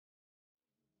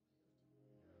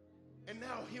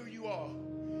now here you are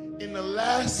in the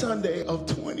last Sunday of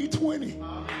 2020.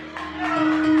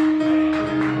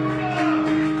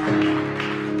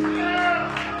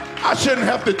 I shouldn't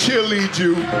have to cheerlead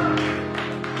you.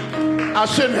 I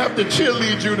shouldn't have to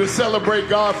cheerlead you to celebrate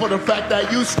God for the fact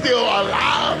that you still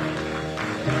alive.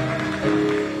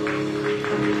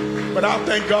 But I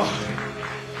thank God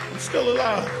I'm still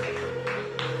alive.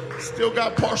 Still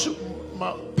got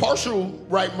my partial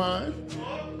right mind.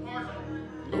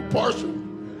 A little partial.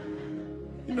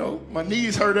 You know, my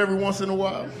knees hurt every once in a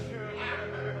while.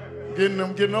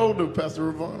 I'm getting older,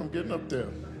 Pastor Ravon. I'm getting up there.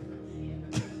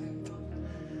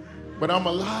 But I'm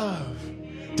alive.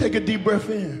 Take a deep breath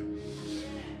in.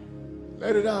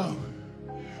 Let it out.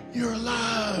 You're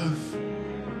alive.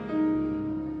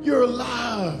 You're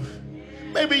alive.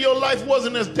 Maybe your life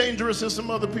wasn't as dangerous as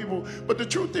some other people, but the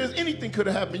truth is anything could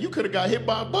have happened. You could have got hit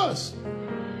by a bus.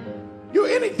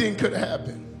 Anything could have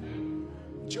happened.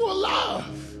 But you're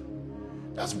alive.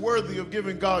 That's worthy of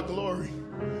giving God glory.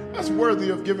 That's worthy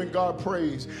of giving God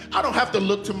praise. I don't have to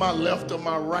look to my left or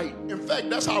my right. In fact,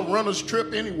 that's how runners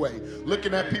trip anyway.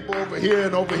 Looking at people over here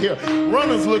and over here.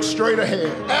 Runners look straight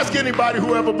ahead. Ask anybody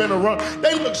who ever been a runner.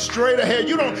 They look straight ahead.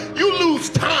 You lose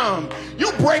time.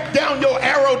 You break down your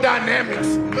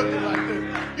aerodynamics looking like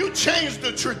this. You change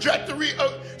the trajectory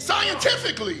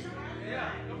scientifically.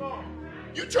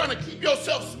 You're trying to keep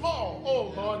yourself small.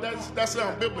 Oh, Lord, that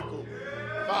sounds biblical.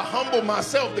 If I humble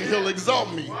myself, then he'll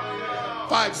exalt me.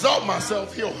 If I exalt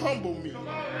myself, he'll humble me.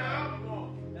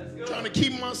 I'm trying to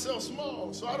keep myself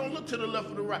small, so I don't look to the left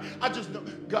or the right. I just know,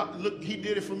 God, look, he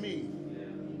did it for me.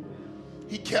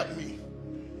 He kept me.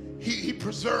 He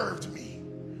preserved me.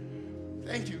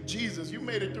 Thank you, Jesus. You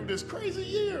made it through this crazy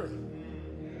year.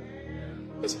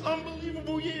 This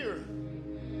unbelievable year.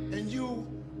 And you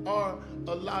are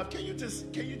alive. Can you just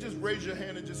raise your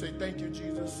hand and just say, thank you,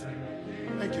 Jesus?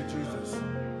 Thank you, Jesus.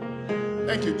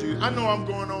 Thank you, Jesus. I know I'm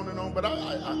going on and on, but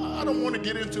I don't want to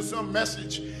get into some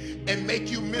message and make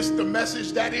you miss the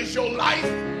message that is your life.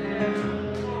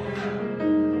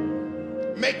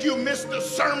 Make you miss the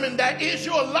sermon that is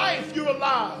your life. You're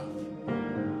alive.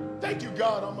 Thank you,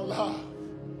 God, I'm alive.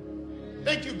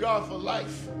 Thank you, God, for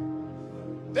life.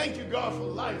 Thank you, God, for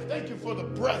life. Thank you for the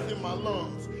breath in my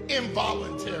lungs.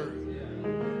 Involuntary.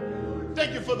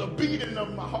 Thank you for the beating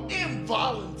of my heart.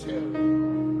 Involuntary.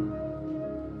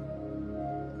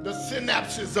 The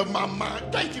synapses of my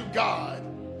mind. Thank you, God.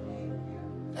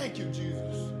 Thank you,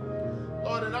 Jesus.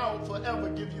 Lord, and I will forever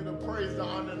give you the praise, the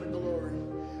honor, and the glory.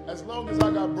 As long as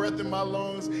I got breath in my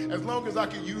lungs, as long as I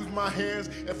can use my hands.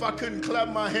 If I couldn't clap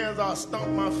my hands, I'll stomp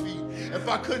my feet. If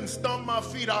I couldn't stomp my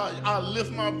feet, I'll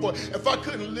lift my voice. If I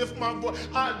couldn't lift my voice,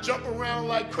 I'd jump around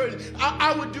like crazy.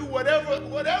 I would do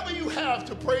whatever you have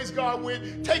to praise God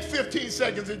with. Take 15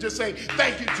 seconds and just say,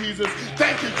 thank you, Jesus.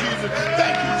 Thank you, Jesus.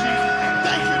 Thank you, Jesus.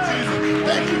 Thank you, Jesus.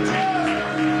 Thank you, Jesus.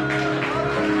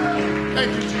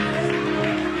 Thank you, Jesus.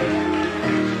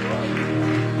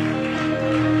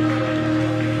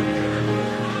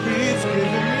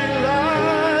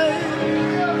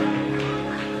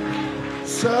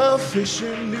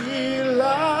 Sufficiently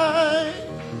life,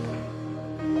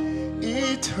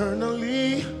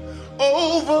 eternally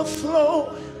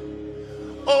overflowing,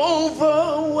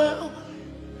 overwhelming,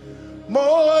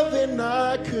 more than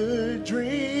I could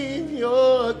dream.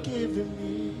 You're giving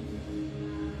me.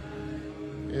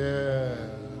 Yeah.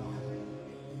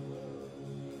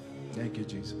 Thank you,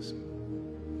 Jesus.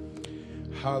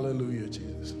 Hallelujah,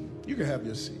 Jesus. You can have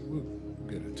your seat. We'll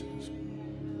get into this.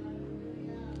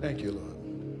 Thank you, Lord.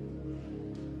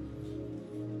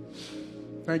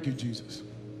 Thank you, Jesus.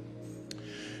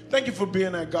 Thank you for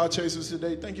being at GodChasers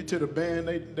today. Thank you to the band.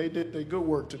 They did their good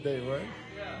work today, right?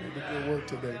 They did good work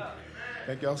today.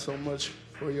 Thank y'all so much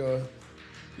for your...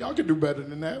 Y'all can do better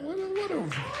than that. What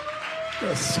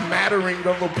a smattering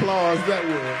of applause that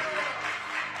was.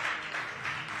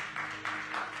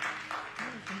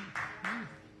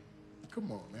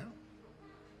 Come on now.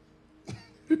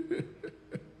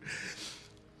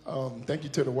 Thank you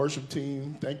to the worship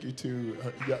team. Thank you to,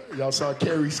 y'all saw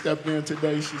Carrie step in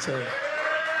today. She said,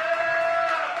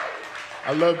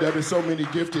 I love that there's so many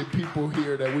gifted people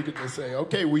here that we get to say,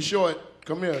 okay, we short.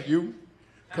 Come here, you.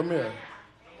 Come here.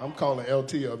 I'm calling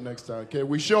LT up next time. Okay,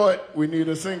 we short. We need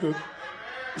a singer.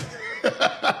 I'm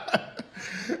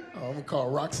going to call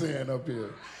Roxanne up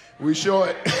here. We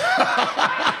short.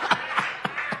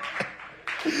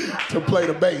 To play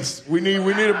the bass. We need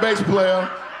a bass player.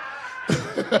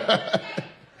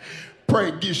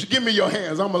 Pray, give me your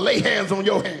hands. I'm going to lay hands on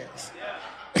your hands.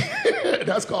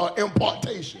 That's called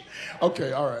impartation.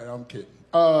 Okay, all right, I'm kidding.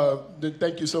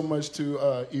 Thank you so much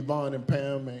to Yvonne and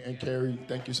Pam and Carrie.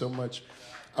 Thank you so much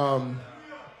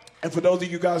And for those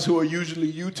of you guys who are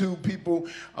usually YouTube people,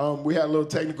 we had a little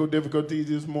technical difficulties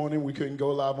this morning. We couldn't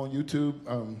go live on YouTube.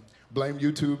 Blame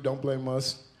YouTube, don't blame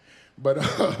us. But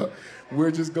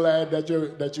we're just glad that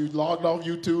you logged off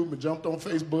YouTube and jumped on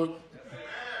Facebook,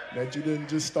 that you didn't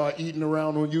just start eating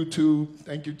around on YouTube.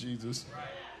 Thank you, Jesus.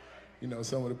 You know,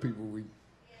 some of the people we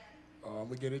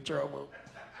get in trouble.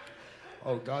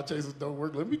 Oh, GodChasers don't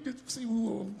work. Let me see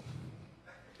who.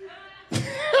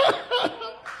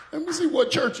 Let me see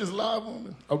what church is live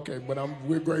on. Okay, but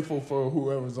we're grateful for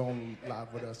whoever's on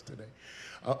live with us today.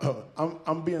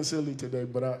 I'm being silly today,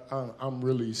 but I'm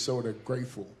really sort of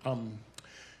grateful. I'm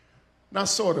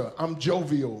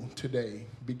jovial today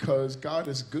because God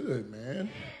is good, man.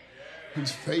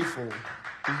 He's faithful.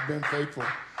 He's been faithful.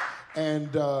 And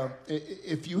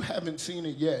if you haven't seen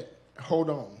it yet, hold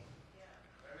on.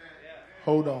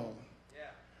 Hold on.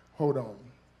 Hold on.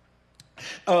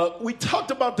 We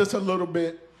talked about this a little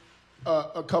bit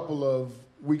a couple of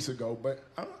weeks ago, but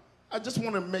I just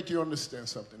want to make you understand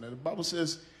something. The Bible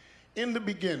says, in the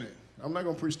beginning, I'm not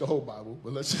going to preach the whole Bible,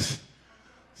 but let's just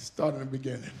start in the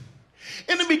beginning.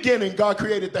 In the beginning, God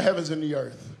created the heavens and the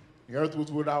earth. The earth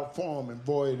was without form and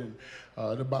void, and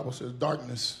the Bible says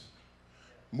darkness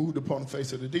moved upon the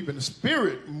face of the deep, and the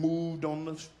Spirit moved on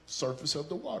the surface of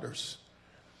the waters.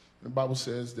 The Bible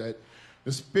says that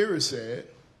the Spirit said,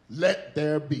 let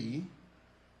there be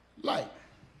light.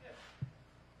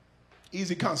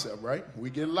 Easy concept, right? We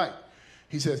get light.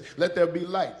 He says, let there be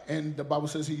light. And the Bible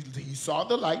says he saw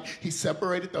the light. He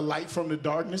separated the light from the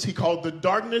darkness. He called the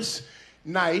darkness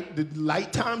night, the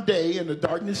lighttime day, and the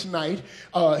darkness night.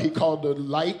 He called the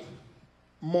light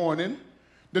morning,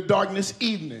 the darkness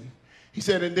evening. He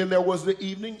said, and then there was the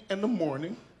evening and the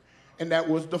morning, and that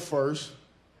was the first.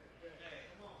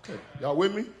 Okay, y'all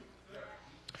with me?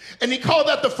 And he called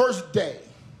that the first day.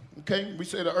 Okay, we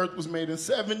say the earth was made in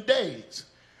 7 days.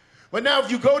 But now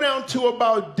if you go down to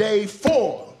about day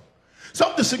 4,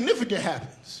 something significant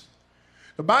happens.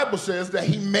 The Bible says that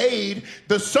he made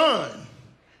the sun.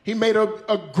 He made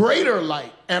a greater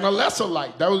light and a lesser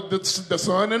light. That was the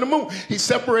sun and the moon. He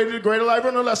separated the greater light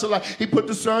from the lesser light. He put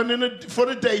the sun for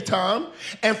the daytime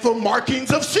and for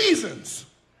markings of seasons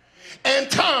and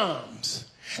times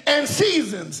and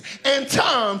seasons and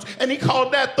times. And he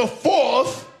called that the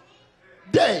 4th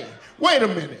day. Wait a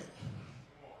minute.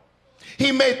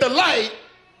 He made the light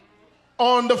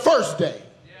on the first day.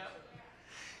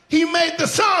 He made the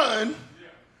sun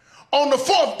on the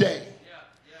 4th day.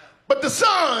 But the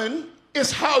sun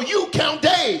is how you count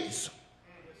days.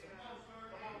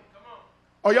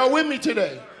 Are y'all with me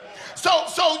today?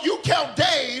 So you count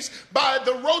days by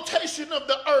the rotation of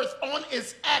the earth on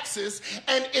its axis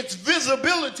and its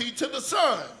visibility to the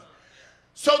sun.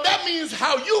 So that means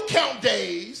how you count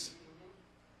days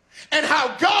and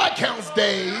how God counts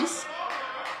days.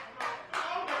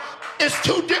 It's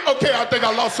too different. Okay, I think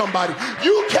I lost somebody.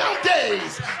 You count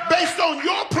days based on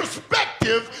your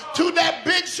perspective to that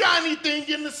big shiny thing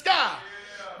in the sky.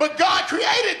 But God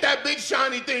created that big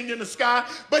shiny thing in the sky,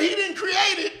 but he didn't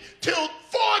create it till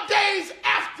 4 days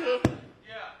after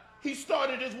he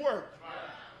started his work.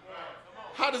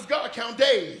 How does God count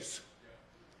days?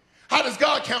 How does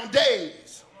God count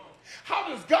days? How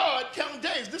does God count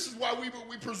days? This is why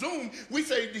we presume, we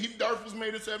say the earth was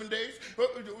made in 7 days.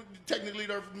 Technically,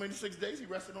 the earth was made in 6 days. He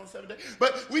rested on 7 days.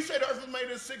 But we say the earth was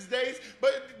made in 6 days,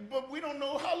 but we don't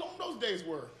know how long those days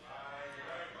were.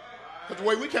 Because the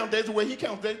way we count days, the way he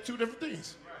counts days, 2 different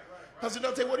things. Pastor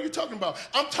Dante, what are you talking about?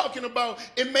 I'm talking about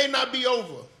it may not be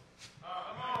over.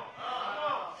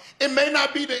 It may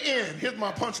not be the end. Here's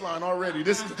my punchline already.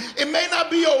 It may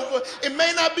not be over. It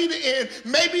may not be the end.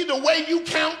 Maybe the way you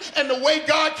count and the way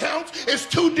God counts is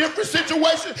 2 different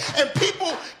situations, and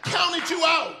people counted you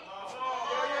out.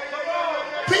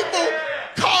 People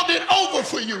called it over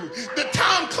for you. The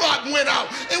time clock went out.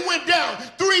 It went down.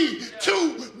 3, 2,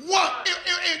 1.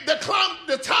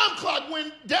 The time clock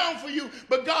went down for you,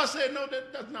 but God said, no,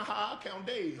 that's not how I count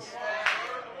days.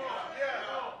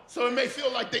 So it may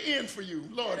feel like the end for you.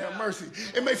 Lord have mercy.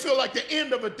 It may feel like the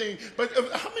end of a thing. But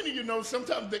how many of you know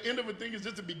sometimes the end of a thing is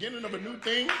just the beginning of a new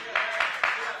thing?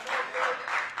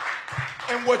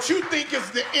 And what you think is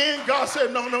the end, God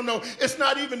said, no, it's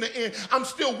not even the end. I'm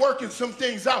still working some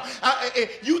things out.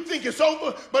 You think it's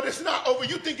over, but it's not over.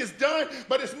 You think it's done,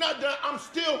 but it's not done. I'm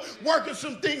still working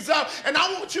some things out. And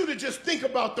I want you to just think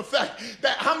about the fact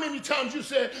that how many times you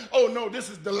said, oh no, this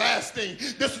is the last thing.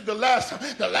 This is the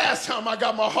last time I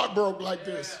got my heart broke like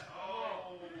this.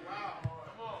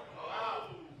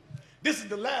 This is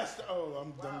the last,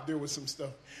 I'm dealing with some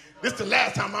stuff. This is the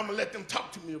last time I'm going to let them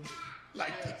talk to me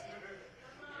like this.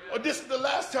 Or this is the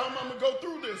last time I'm going to go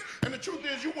through this. And the truth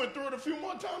is you went through it a few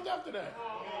more times after that.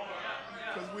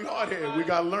 Because we hard-headed. We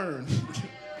got to learn.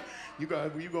 You're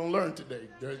going to learn today.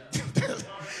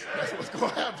 That's what's going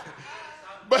to happen.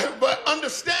 But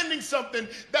understanding something,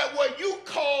 that what you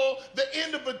call the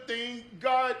end of a thing,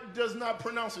 God does not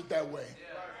pronounce it that way.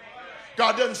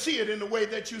 God doesn't see it in the way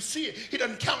that you see it. He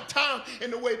doesn't count time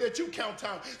in the way that you count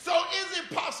time. So is it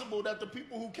possible that the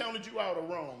people who counted you out are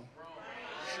wrong?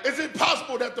 Is it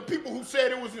possible that the people who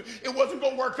said it wasn't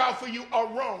going to work out for you are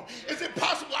wrong? Is it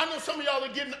possible? I know some of y'all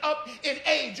are getting up in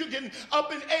age. You're getting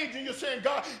up in age and you're saying,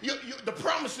 God, the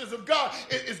promises of God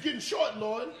is getting short,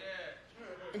 Lord.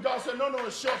 And God said, no,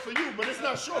 it's short for you, but it's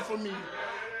not short for me.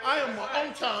 I am an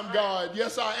on-time God.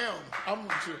 Yes, I am.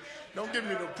 Don't give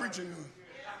me the preaching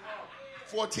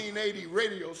 1480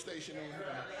 radio station on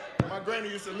here. My granny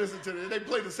used to listen to it. They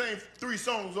play the same 3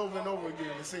 songs over and over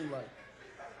again, it seemed like.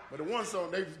 But the one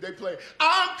song they play,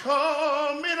 I'm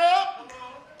coming up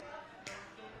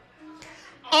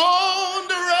on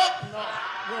the road. No.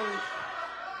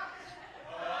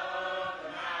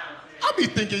 I be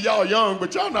thinking y'all young,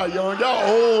 but y'all not young. Y'all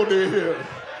old in here.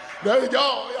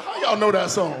 How y'all know that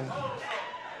song?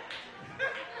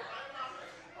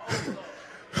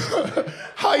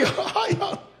 How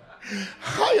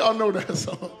y'all know that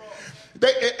song?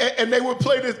 They would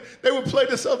play this. They would play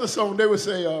this other song. They would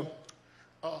say, "Oh,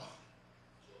 I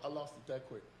lost it that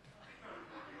quick."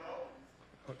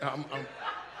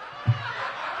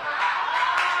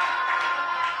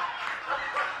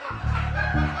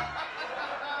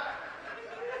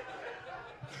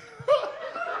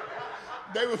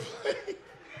 They would play.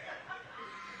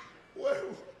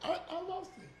 Well, I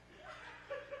lost it.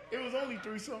 It was only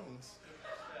 3 songs.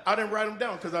 I didn't write them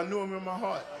down because I knew them in my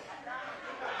heart.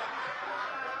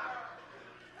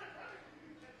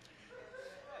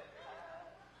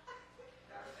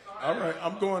 All right,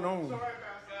 I'm going on.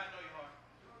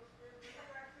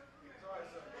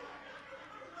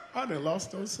 I done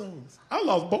lost those songs. I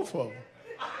lost both of them.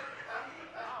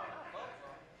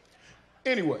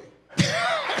 Anyway.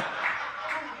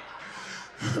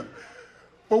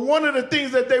 But one of the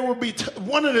things that they would be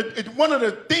one of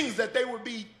the things that they would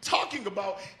be talking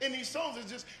about in these songs is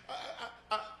just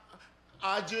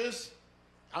I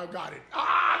got it.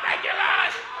 Thank you,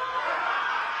 Lord.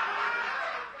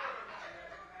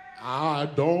 I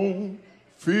don't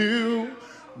feel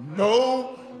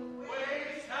no.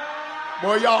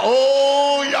 Boy, y'all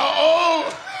old.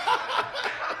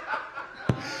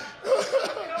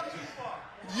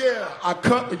 Yeah,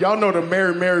 y'all know the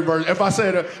Mary version. If I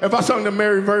sung the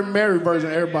Mary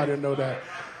version, everybody know that.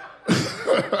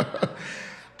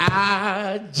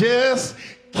 I just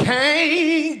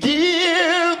can't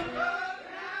give.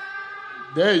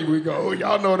 There we go.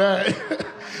 Y'all know that.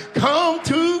 Come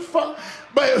too far,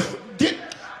 but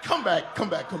come back.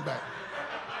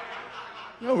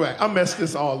 All right, I messed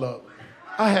this all up.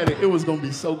 I had it. It was gonna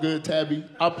be so good, Tabby.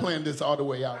 I planned this all the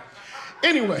way out.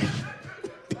 Anyway.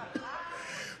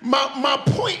 My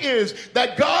point is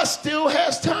that God still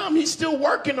has time. He's still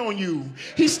working on you.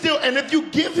 And if you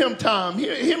give him time,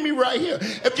 hear me right here.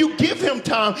 If you give him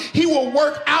time, he will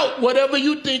work out whatever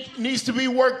you think needs to be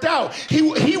worked out.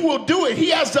 He will do it. He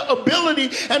has the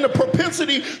ability and the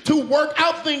propensity to work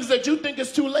out things that you think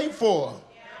is too late for.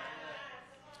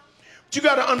 But you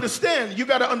got to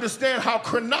understand how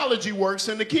chronology works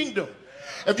in the kingdom.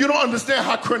 If you don't understand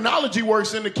how chronology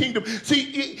works in the kingdom,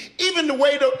 see, even the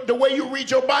way you read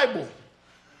your Bible,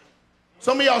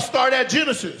 some of y'all start at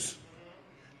Genesis.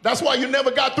 That's why you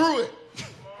never got through it.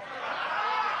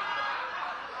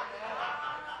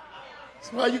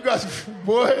 That's why you got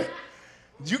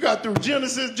through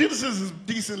Genesis. Genesis is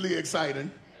decently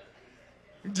exciting.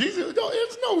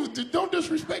 Don't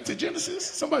disrespect to Genesis.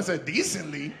 Somebody said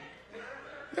decently.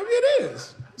 I mean, it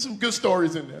is. Some good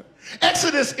stories in there.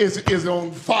 Exodus is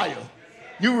on fire.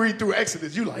 You read through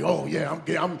Exodus, you're like, oh yeah,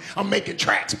 I'm making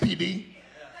tracks, PD.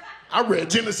 I read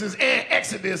Genesis and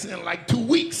Exodus in like 2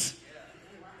 weeks.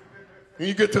 And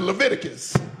you get to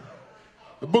Leviticus,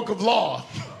 the book of law.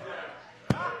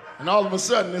 And all of a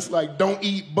sudden it's like, don't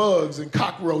eat bugs and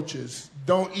cockroaches.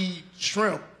 Don't eat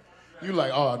shrimp. You're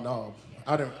like, oh no,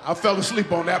 I fell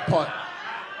asleep on that part.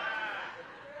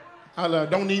 I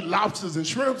don't eat lobsters and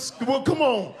shrimps. Well, come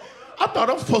on. I thought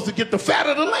I was supposed to get the fat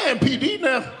of the land, PD.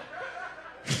 Now,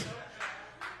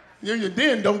 you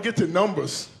then don't get to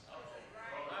numbers.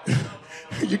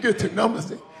 You get to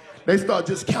numbers. They start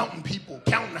just counting people,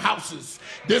 counting houses.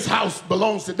 This house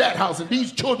belongs to that house, and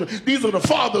these children, these are the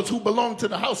fathers who belong to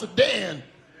the house of Dan.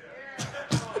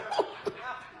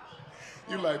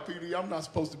 You're like, PD, I'm not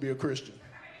supposed to be a Christian.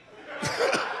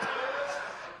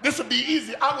 This would be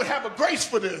easy. I would have a grace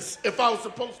for this if I was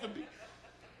supposed to be.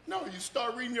 No, you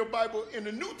start reading your Bible in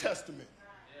the New Testament.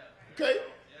 Okay?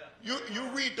 You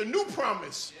read the new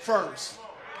promise first.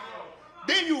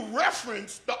 Then you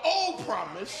reference the old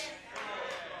promise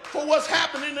for what's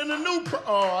happening in the new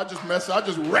I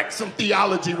just wrecked some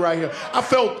theology right here. I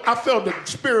felt the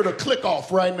spirit of click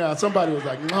off right now. Somebody was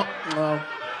like, no.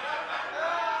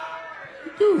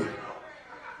 Dude.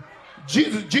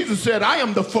 Jesus said, I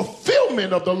am the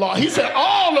fulfillment of the law. He said,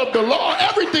 all of the law,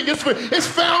 everything is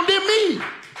found in me.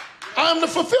 I am the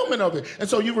fulfillment of it. And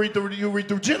so you read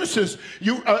through Genesis.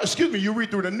 You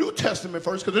read through the New Testament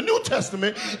first, because the New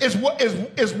Testament is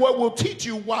what will teach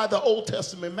you why the Old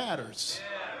Testament matters.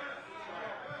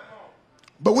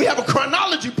 But we have a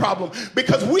chronology problem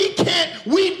because we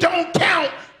don't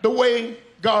count the way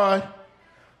God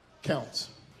counts.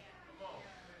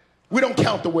 We don't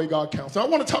count the way God counts. I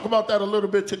want to talk about that a little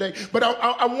bit today, but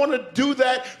I want to do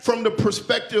that from the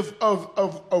perspective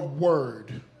of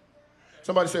word.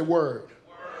 Somebody say word.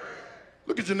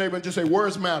 Look at your neighbor and just say,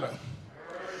 words matter.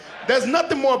 There's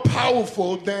nothing more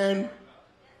powerful than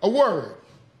a word.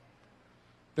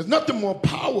 There's nothing more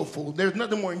powerful. There's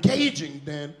nothing more engaging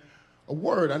than a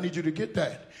word. I need you to get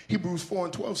that. Hebrews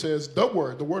 4:12 says, the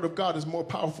word of God is more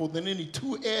powerful than any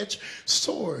two-edged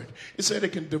sword. It said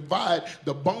it can divide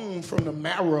the bone from the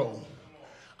marrow.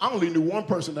 I only knew one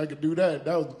person that could do that.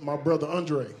 That was my brother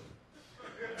Andre.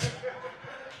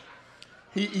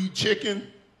 He eat chicken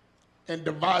and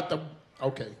divide the...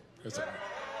 Okay, that's all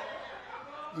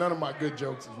right. None of my good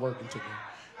jokes is working today.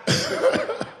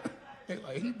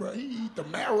 Like, he eat the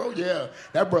marrow? Yeah,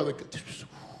 that brother could...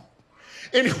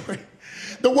 Anyway,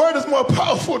 the word is more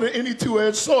powerful than any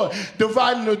two-edged sword,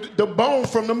 dividing the bone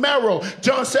from the marrow.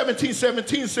 John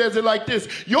 17:17 says it like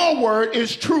this: your word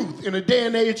is truth. In a day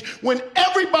and age when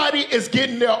everybody is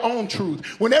getting their own truth,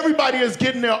 when everybody is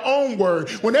getting their own word,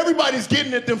 when everybody's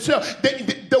getting it themselves,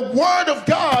 the word of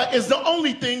God is the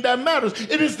only thing that matters.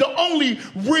 It is the only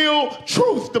real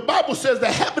truth. The Bible says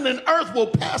that heaven and earth will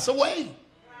pass away.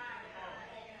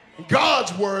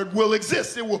 God's word will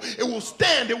exist. It will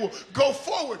stand. It will go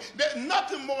forward. There's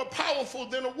nothing more powerful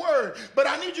than a word. But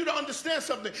I need you to understand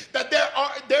something, that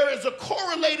there is a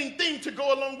correlating thing to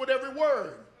go along with every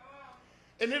word.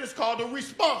 And it is called a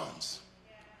response.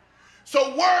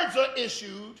 So words are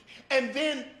issued, and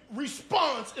then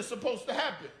response is supposed to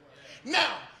happen.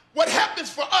 Now, what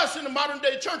happens for us in the modern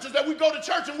day church is that we go to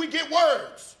church and we get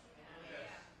words.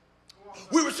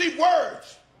 We receive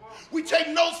words. We take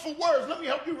notes for words. Let me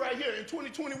help you right here. In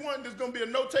 2021, there's going to be a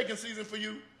note-taking season for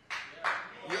you.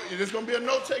 There's going to be a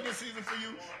note-taking season for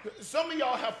you. Some of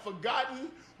y'all have forgotten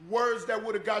words that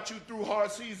would have got you through hard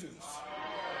seasons,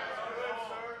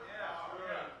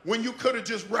 when you could have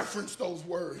just referenced those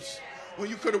words, when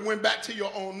you could have went back to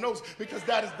your own notes, because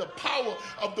that is the power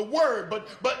of the word.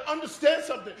 But understand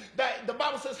something, that the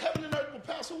Bible says heaven and earth will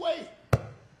pass away.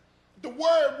 The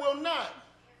word will not.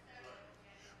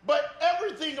 But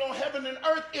everything on heaven and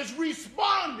earth is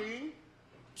responding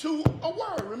to a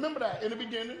word. Remember that. In the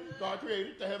beginning, God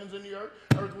created the heavens and the earth.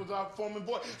 Earth was our form and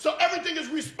void. So everything is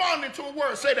responding to a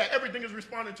word. Say that. Everything is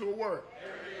responding to a word.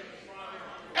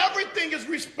 Everything is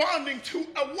responding to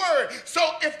a word. So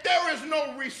if there is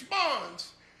no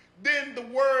response, then the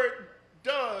word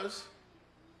does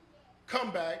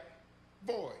come back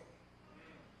void.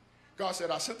 God said,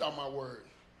 I sent out my word.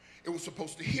 It was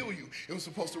supposed to heal you. It was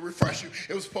supposed to refresh you.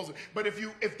 It was supposed to, but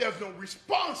if there's no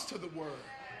response to the word,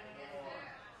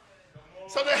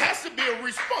 so there has to be a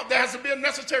response. There has to be a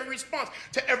necessary response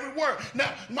to every word.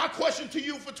 Now, my question to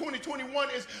you for 2021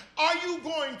 is, are you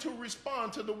going to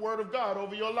respond to the word of God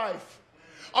over your life?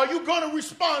 Are you going to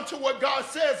respond to what God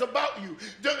says about you?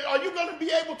 Are you going to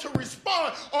be able to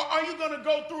respond? Or are you going to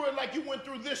go through it like you went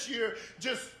through this year,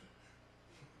 just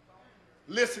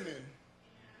listening,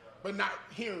 but not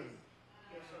hearing?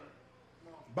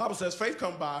 The Bible says faith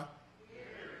comes by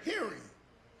hearing.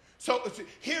 So it's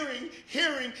hearing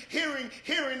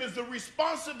is the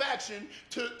responsive action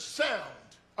to sound.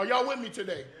 Are y'all with me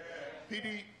today?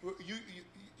 PD,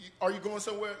 are you going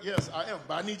somewhere? Yes, I am.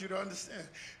 But I need you to understand.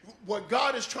 What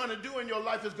God is trying to do in your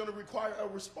life is going to require a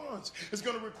response. It's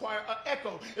going to require an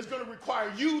echo. It's going to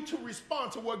require you to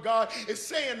respond to what God is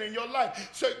saying in your life.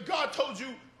 So God told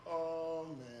you, oh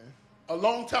man, a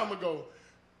long time ago,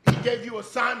 he gave you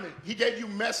assignment. He gave you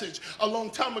message a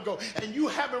long time ago, and you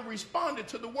haven't responded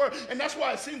to the word. And that's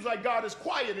why it seems like God is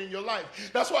quiet in your life.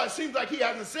 That's why it seems like he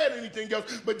hasn't said anything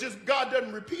else, but just God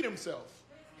doesn't repeat himself.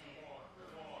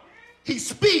 He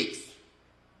speaks,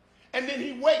 and then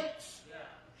he waits.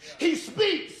 He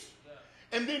speaks,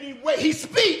 and then he waits. He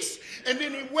speaks, and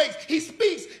then he waits. He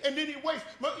speaks, and then he waits.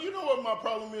 But you know what my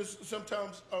problem is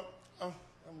sometimes? I'm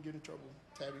getting in trouble.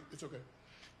 Tabby, it's okay.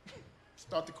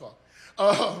 Start the car.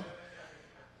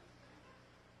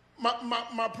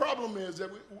 My problem is that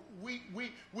we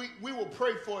will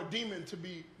pray for a demon to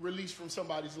be released from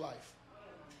somebody's life.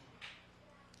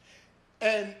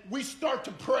 And we start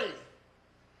to pray,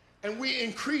 and we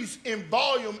increase in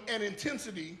volume and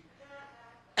intensity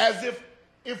as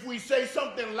if we say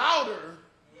something louder,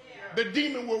 the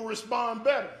demon will respond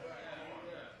better.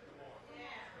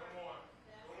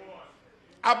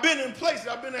 I've been in places,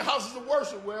 I've been in houses of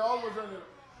worship where all of a sudden,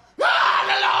 the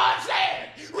Lord said,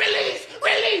 release,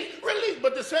 release, release.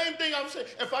 But the same thing I'm saying,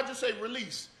 if I just say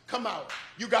release, come out.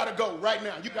 You got to go right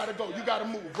now. You got to go. You got to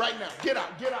move right now. Get out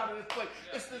of this place.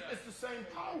 It's the same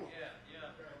power.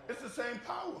 It's the same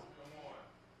power.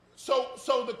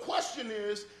 So the question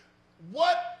is,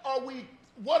 what are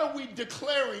we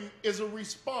declaring is a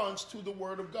response to the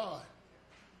word of God?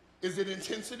 Is it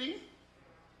intensity?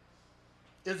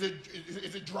 Is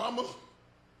it drama?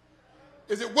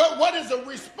 Is it what is a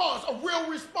response, a real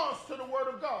response to the word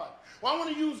of God? Well, I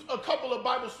want to use a couple of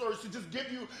Bible stories to just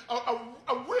give you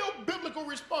a real biblical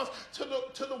response to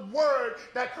the word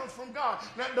that comes from God.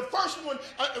 Now, the first one,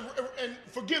 and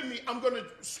forgive me, I'm going to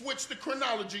switch the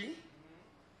chronology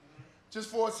just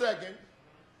for a second.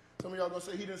 Some of y'all going to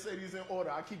say he didn't say these in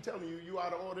order. I keep telling you, you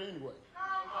out of order anyway.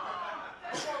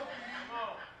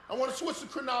 I want to switch the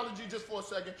chronology just for a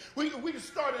second. We can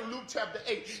start in Luke chapter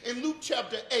 8. In Luke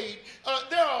chapter 8,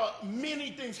 there are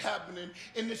many things happening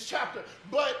in this chapter.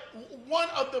 But one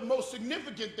of the most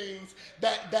significant things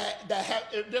that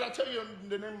did I tell you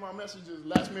the name of my message is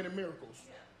Last Minute Miracles?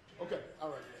 Okay, all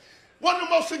right. One of the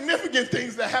most significant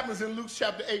things that happens in Luke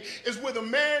chapter 8 is with a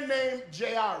man named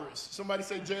Jairus. Somebody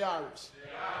say Jairus.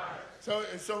 So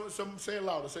say it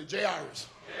louder. Say Jairus.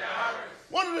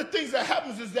 One of the things that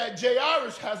happens is that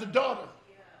Jairus has a daughter.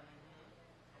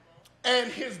 And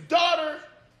his daughter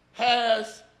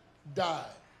has died.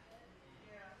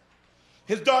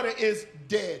 His daughter is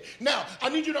dead. Now, I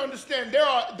need you to understand there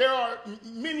are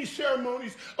many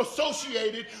ceremonies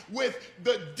associated with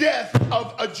the death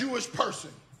of a Jewish person.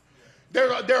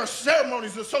 There are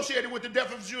ceremonies associated with the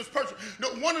death of a Jewish person.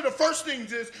 One of the first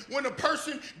things is when a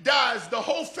person dies, the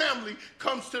whole family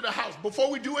comes to the house. Before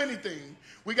we do anything,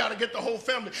 we got to get the whole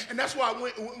family. And that's why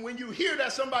when you hear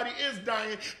that somebody is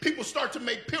dying, people start to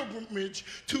make pilgrimage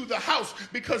to the house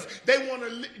because they want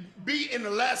to be in the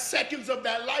last seconds of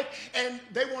that life, and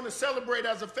they want to celebrate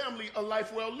as a family a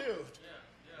life well lived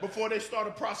before they start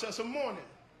a process of mourning.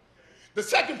 The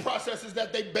second process is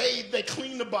that they bathe, they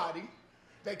clean the body.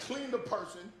 They clean the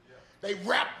person, they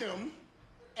wrap them,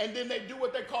 and then they do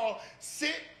what they call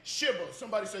sit shiva.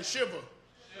 Somebody say shiva.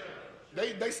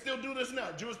 They still do this now.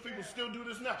 Jewish people still do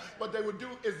this now. What they would do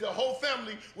is the whole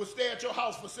family would stay at your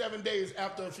house for 7 days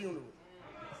after a funeral.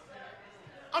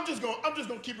 I'm just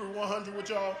gonna keep it 100 with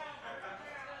y'all.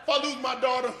 If I lose my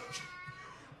daughter,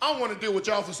 I don't want to deal with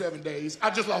y'all for 7 days. I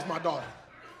just lost my daughter.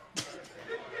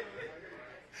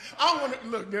 I don't want to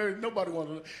look. Nobody want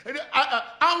to look. I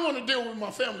don't want to deal with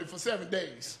my family for 7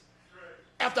 days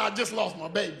after I just lost my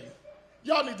baby.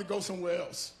 Y'all need to go somewhere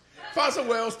else. Find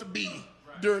somewhere else to be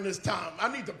during this time.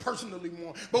 I need to personally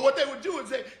mourn. But what they would do is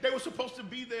they were supposed to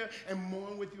be there and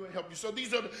mourn with you and help you. So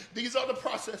these are the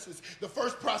processes. The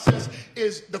first process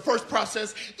is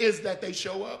that they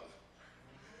show up.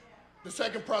 The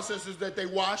second process is that they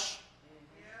wash.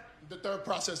 The third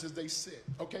process is they sit.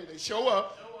 Okay, they show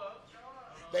up.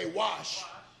 They wash,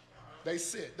 they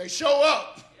sit. They show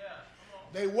up,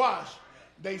 they wash,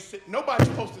 they sit. Nobody's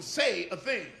supposed to say a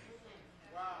thing.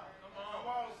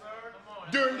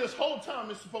 During this whole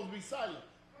time, it's supposed to be silent.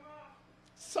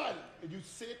 Silent. And you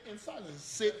sit in silence.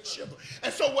 Sit, shiver.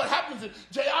 And so what happens is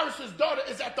Jairus' daughter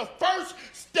is at the first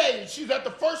stage. She's at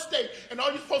the first stage, and all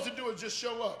you're supposed to do is just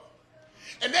show up.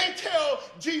 And they tell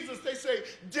Jesus, they say,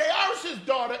 Jairus'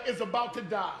 daughter is about to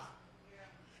die.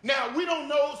 Now, we don't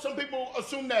know. Some people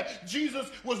assume that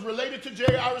Jesus was related to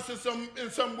Jairus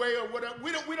in some way or whatever.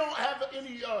 We don't have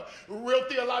any real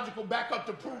theological backup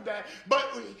to prove that. But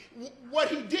what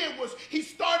he did was he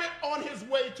started on his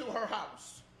way to her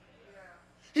house.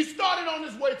 He started on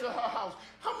his way to her house.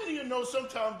 How many of you know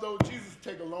sometimes, though, Jesus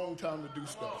take a long time to do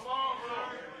stuff?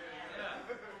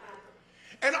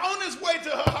 And on his way to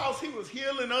her house, he was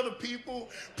healing other people,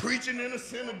 preaching in a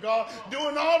synagogue,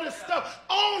 doing all this stuff.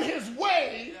 On his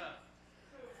way,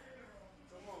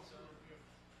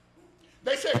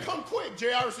 they said, come quick,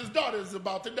 Jairus' daughter is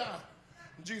about to die.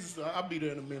 Jesus said, I'll be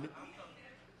there in a minute.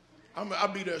 I'll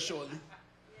be there shortly.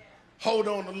 Hold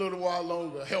on a little while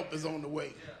longer. Help is on the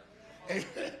way.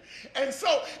 And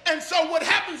so what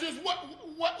happens is,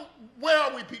 where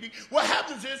are we, PD? What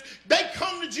happens is they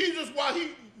come to Jesus while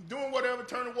doing whatever,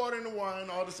 turning water into wine,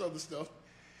 all this other stuff.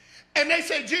 And they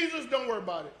say, Jesus, don't worry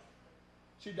about it.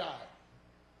 She died.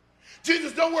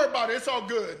 Jesus, don't worry about it. It's all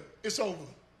good. It's over.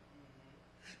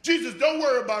 Jesus, don't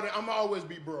worry about it. I'm going to always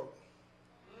be broke.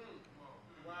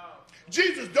 Wow.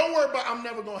 Jesus, don't worry about it. I'm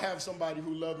never going to have somebody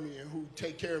who loves me and who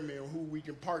take care of me and who we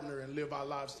can partner and live our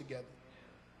lives together.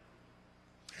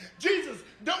 Jesus,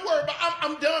 don't worry about it.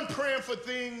 I'm done praying for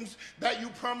things that you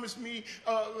promised me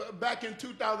back in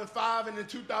 2005 and in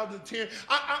 2010.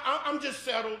 I'm just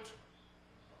settled.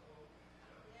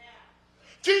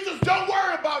 Jesus, don't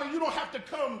worry about it. You don't have to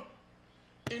come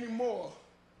anymore.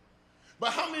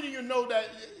 But how many of you know that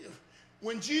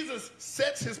when Jesus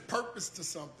sets his purpose to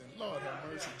something, Lord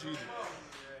have mercy, Jesus,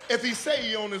 if he say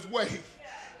he on his way,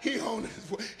 he on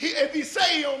his way. If he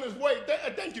say he on his way,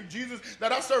 thank you, Jesus,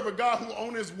 that I serve a God who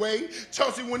on his way.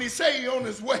 Chelsea, when he say he on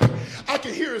his way, I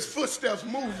can hear his footsteps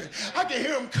moving. I can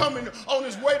hear him coming on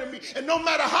his way to me. And no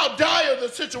matter how dire the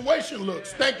situation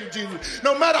looks, thank you, Jesus,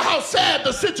 no matter how sad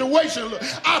the situation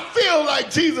looks, I feel like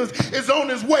Jesus is on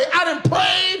his way. I done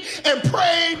prayed and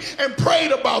prayed and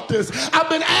prayed about this. I've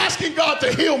been asking God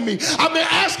to heal me. I've been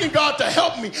asking God to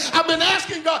help me. I've been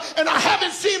asking God, and I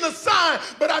haven't seen a sign,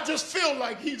 but I just feel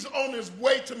like he's on his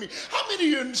way to me. How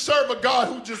many of you serve a God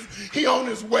who he on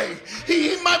his way?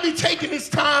 He might be taking his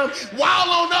time while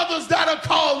on others that are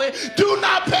calling. Do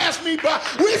not pass me by.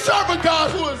 We serve a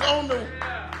God who is on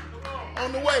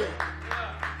the way.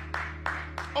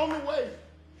 On the way.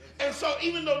 And so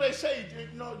even though they say,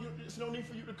 no, there's no need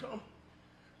for you to come.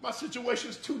 My situation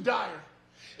is too dire.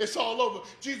 It's all over.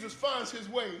 Jesus finds his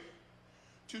way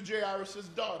to Jairus'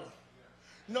 daughter.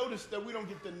 Notice that we don't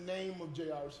get the name of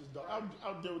Jairus' daughter.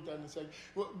 I'll deal with that in a second.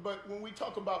 But when we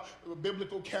talk about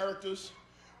biblical characters,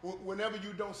 whenever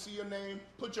you don't see a name,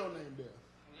 put your name there.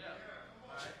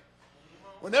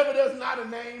 Whenever there's not a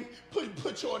name,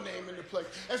 put your name in the place.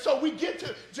 And so we get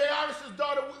to Jairus'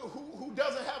 daughter who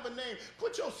doesn't have a name.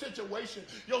 Put your situation,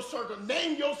 your circle,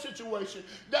 name your situation.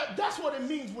 That's what it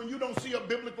means when you don't see a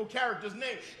biblical character's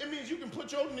name. It means you can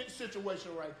put your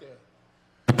situation right there.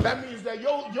 That means that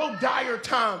your dire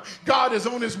time, God is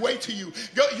on his way to you.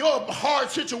 Your hard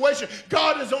situation,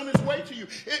 God is on his way to you.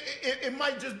 It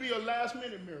might just be a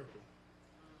last-minute miracle.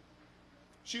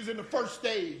 She's in the first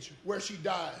stage where she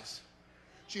dies.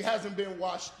 She hasn't been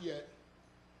washed yet.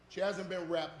 She hasn't been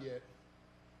wrapped yet.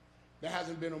 There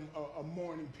hasn't been a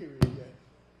mourning period yet.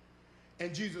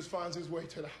 And Jesus finds his way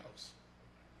to the house.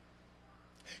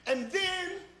 And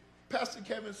then, Pastor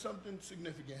Kevin, something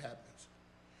significant happens.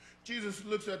 Jesus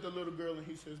looks at the little girl and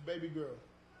he says, baby girl,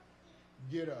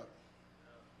 get up.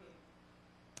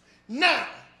 Now,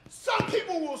 some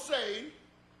people will say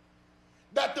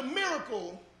that the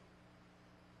miracle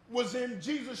was in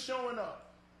Jesus showing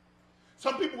up.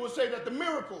 Some people will say that the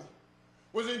miracle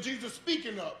was in Jesus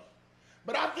speaking up.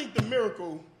 But I think the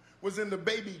miracle was in the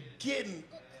baby getting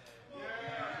up.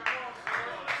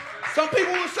 Some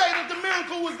people will say that the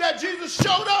miracle was that Jesus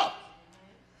showed up.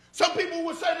 Some people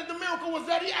would say that the miracle was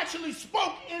that he actually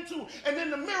spoke into, and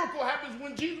then the miracle happens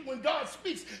when God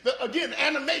speaks. Again,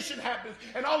 animation happens,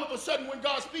 and all of a sudden when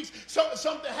God speaks,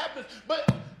 something happens. But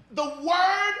the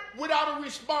word without a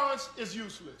response is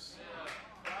useless.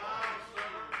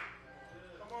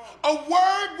 A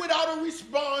word without a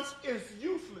response is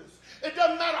useless. It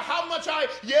doesn't matter how much I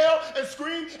yell and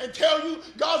scream and tell you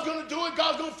God's going to do it,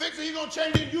 God's going to fix it, he's going to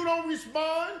change it, and you don't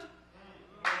respond.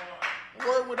 A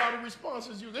word without a response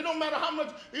is useless. It don't matter how much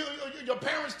your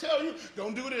parents tell you,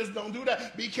 don't do this, don't do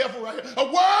that, be careful right here. A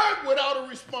word without a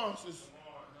response is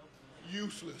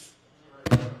useless.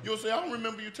 You'll say, I don't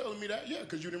remember you telling me that. Yeah,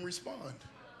 because you didn't respond.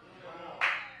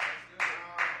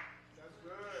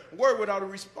 A word without a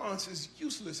response is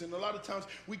useless. And a lot of times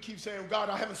we keep saying, God,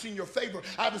 I haven't seen your favor.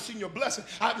 I haven't seen your blessing.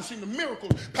 I haven't seen the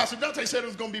miracles. Pastor Dante said it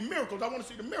was going to be miracles. I want to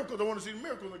see the miracles. I want to see the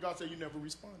miracles. And God said, you never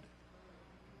responded.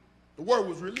 The word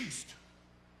was released.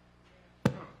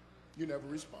 You never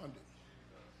responded.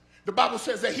 The Bible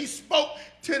says that he spoke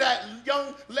to that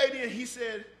young lady and he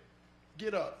said,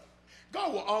 get up.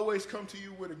 God will always come to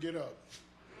you with a get up.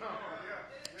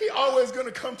 He always going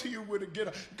to come to you with a get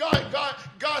up.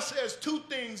 God says two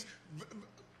things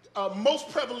most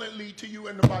prevalently to you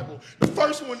in the Bible. The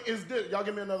first one is this. Y'all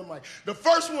give me another mic. The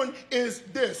first one is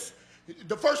this.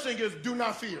 The first thing is do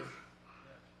not fear.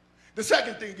 The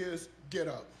second thing is get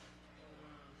up.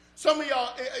 Some of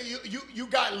y'all, you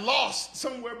got lost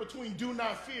somewhere between do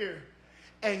not fear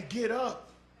and get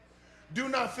up. Do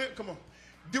not fear. Come on.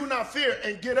 Do not fear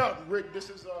and get up. Rick,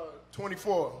 this is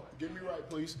 24. Get me right,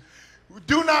 please.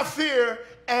 Do not fear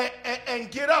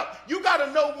and get up. You got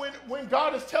to know when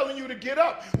God is telling you to get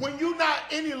up. When you're not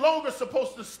any longer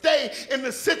supposed to stay in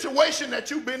the situation that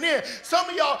you've been in. Some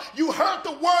of y'all, you heard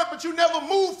the word, but you never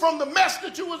moved from the mess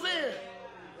that you was in.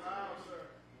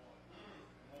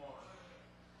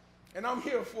 And I'm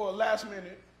here for a last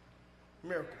minute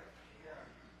miracle.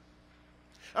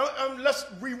 Let's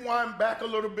rewind back a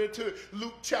little bit to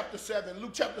Luke chapter 7.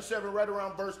 Luke chapter 7, right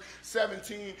around verse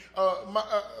 17.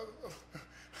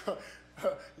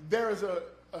 There is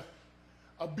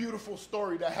a beautiful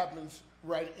story that happens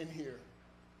right in here.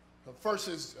 The first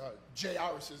is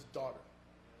Jairus' daughter.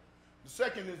 The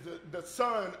second is the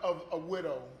son of a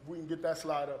widow. We can get that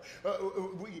slide up.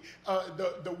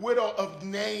 The widow of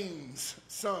Nain's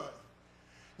son.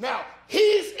 Now,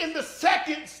 he's in the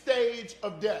second stage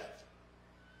of death.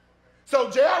 So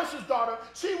Jairus' daughter,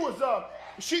 she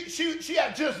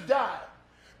had just died,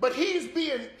 but he's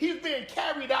being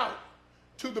carried out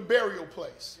to the burial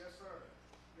place. Yes, sir.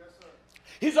 Yes, sir.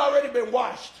 He's already been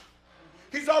washed.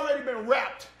 He's already been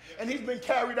wrapped, and he's been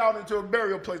carried out into a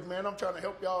burial place. Man, I'm trying to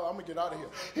help y'all. I'm gonna get out of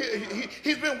here.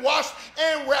 He's been washed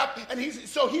and wrapped, and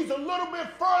he's a little bit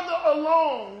further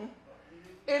along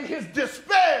in his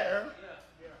despair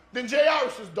than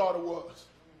Jairus' daughter was.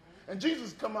 And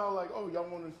Jesus come out like, oh, y'all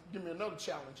want to give me another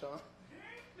challenge, huh?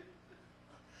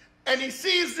 And he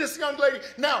sees this young lady.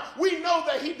 Now, we know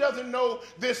that he doesn't know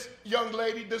this young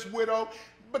lady, this widow.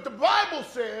 But the Bible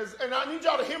says, and I need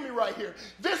y'all to hear me right here,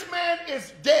 this man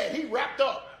is dead. He wrapped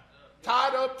up,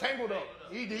 tied up, tangled up.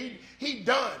 He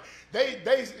done.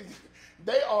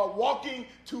 They are walking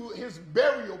to his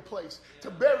burial place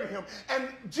to bury him. And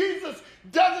Jesus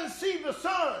doesn't see the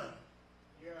son.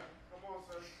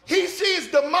 He sees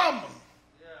the mama.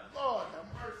 Lord have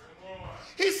mercy.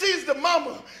 He sees the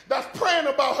mama that's praying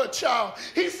about her child.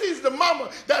 He sees the mama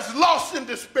that's lost in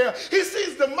despair. He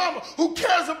sees the mama who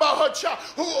cares about her child,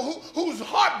 who's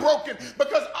heartbroken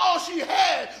because all she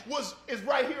had is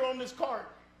right here on this cart.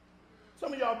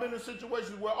 Some of y'all been in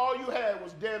situations where all you had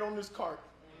was dead on this cart.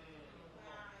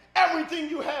 Everything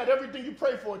you had, everything you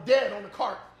prayed for, dead on the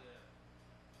cart.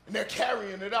 And they're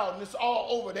carrying it out, and it's all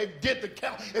over. They did the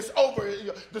count. It's over.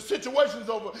 The situation's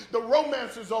over. The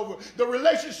romance is over. The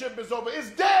relationship is over. It's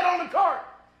dead on the cart.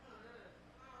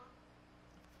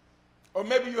 Or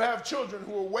maybe you have children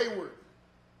who are wayward,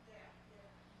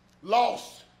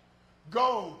 lost,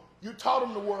 gone. You taught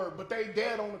them the word, but they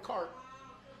dead on the cart.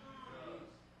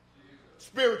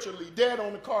 Spiritually, dead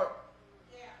on the cart.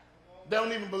 They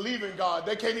don't even believe in God.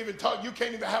 They can't even talk. You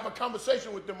can't even have a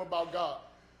conversation with them about God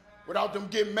without them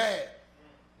getting mad.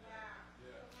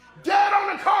 Dead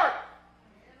on the cart.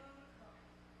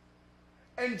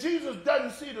 And Jesus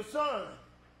doesn't see the son.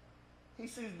 He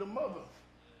sees the mother.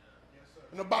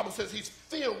 And the Bible says he's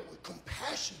filled with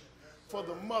compassion for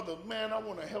the mother. Man, I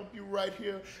want to help you right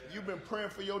here. You've been praying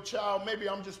for your child. Maybe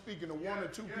I'm just speaking to one or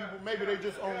two people. Maybe they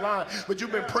just online. But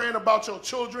you've been praying about your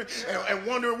children and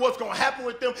wondering what's going to happen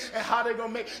with them and how they're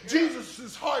going to make.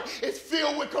 Jesus' heart is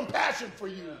filled with compassion for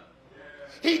you.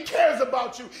 He cares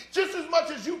about you. Just as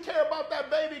much as you care about that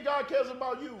baby, God cares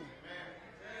about you.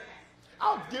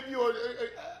 I'll give you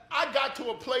I got to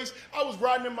a place, I was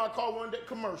riding in my car one day,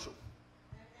 commercial.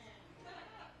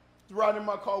 Riding in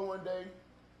my car one day,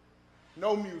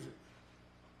 no music,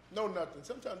 no nothing.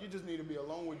 Sometimes you just need to be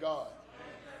alone with God.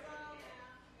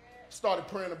 Started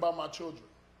praying about my children.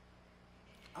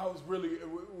 I was really,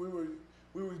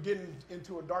 we were getting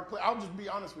into a dark place. I'll just be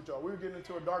honest with y'all. We were getting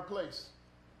into a dark place.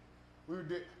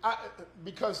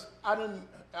 Because I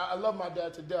love my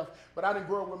dad to death, but I didn't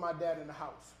grow up with my dad in the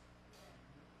house.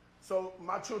 So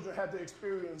my children had to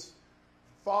experience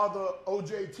Father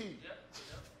OJT.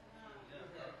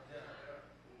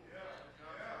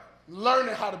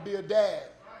 Learning how to be a dad.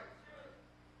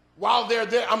 While they're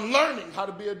there, I'm learning how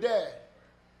to be a dad.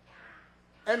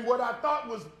 And what I thought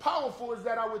was powerful is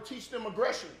that I would teach them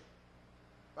aggression.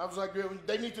 I was like,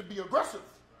 they need to be aggressive.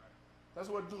 That's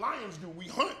what lions do. We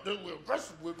hunt. We're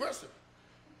aggressive. We're aggressive.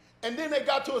 And then they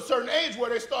got to a certain age where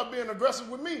they start being aggressive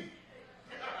with me.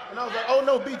 And I was like, oh,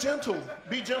 no, be gentle.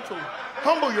 Be gentle.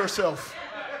 Humble yourself.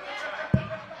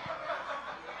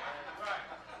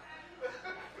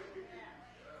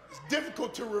 It's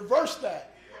difficult to reverse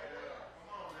that.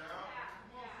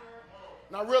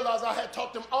 And I realized I had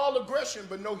taught them all aggression,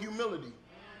 but no humility.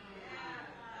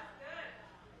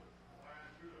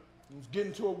 It was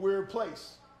getting to a weird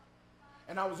place.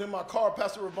 And I was in my car,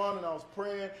 Pastor Ravon, and I was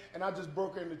praying, and I just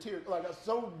broke into tears. Like,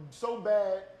 so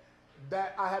bad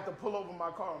that I had to pull over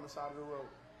my car on the side of the road.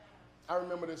 I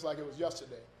remember this like it was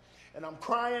yesterday. And I'm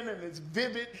crying, and it's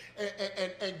vivid,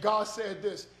 and God said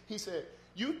this. He said,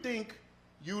 you think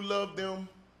you love them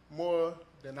more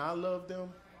than I love them?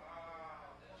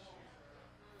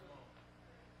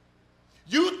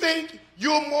 You think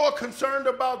you're more concerned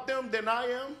about them than I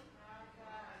am?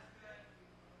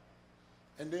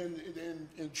 And then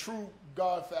in true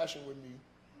God fashion with me,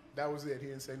 that was it. He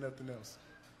didn't say nothing else.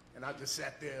 And I just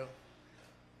sat there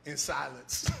in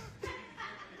silence,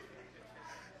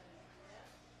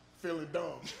 feeling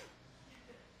dumb.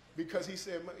 Because he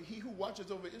said, he who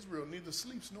watches over Israel neither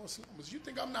sleeps nor slumbers. You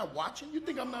think I'm not watching? You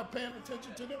think I'm not paying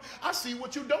attention to them? I see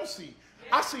what you don't see.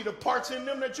 I see the parts in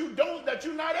them that you're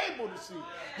not able to see.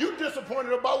 You're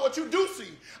disappointed about what you do see.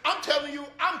 I'm telling you,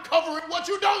 I'm covering what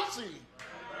you don't see.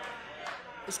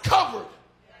 It's covered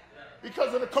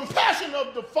because of the compassion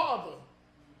of the Father.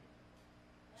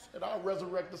 He said, I'll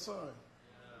resurrect the Son.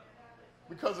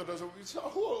 Because of the, so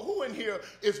who in here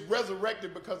is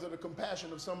resurrected because of the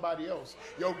compassion of somebody else?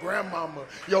 Your grandmama,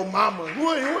 your mama.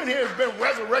 Who in here has been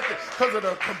resurrected because of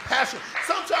the compassion?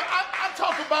 Sometimes I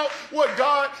talk about what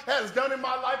God has done in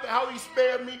my life and how he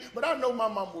spared me, but I know my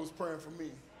mama was praying for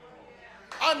me.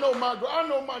 I know my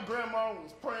grandma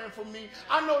was praying for me.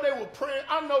 I know they were praying.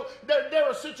 I know there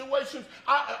are situations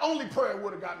only prayer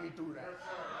would have got me through that.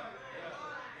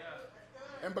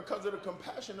 And because of the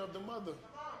compassion of the mother,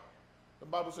 the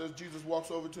Bible says Jesus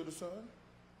walks over to the son.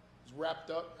 He's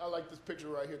wrapped up. I like this picture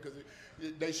right here because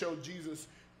they show Jesus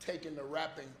taking the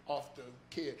wrapping off the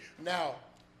kid. Now,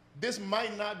 this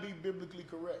might not be biblically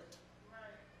correct.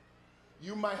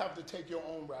 You might have to take your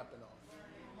own wrapping off.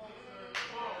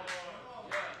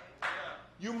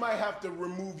 You might have to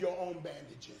remove your own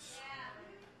bandages.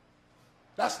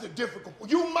 That's the difficult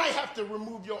part. You might have to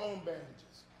remove your own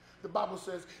bandages. The Bible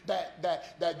says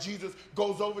that Jesus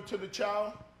goes over to the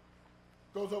child,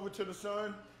 goes over to the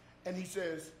son, and he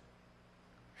says,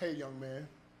 hey, young man,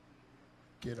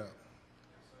 get up.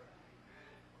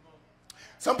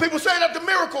 Some people say that the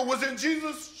miracle was in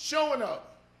Jesus showing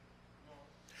up.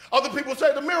 Other people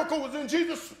say the miracle was in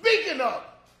Jesus speaking up.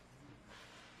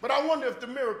 But I wonder if the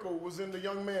miracle was in the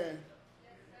young man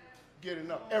getting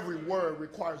up. Every word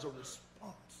requires a response.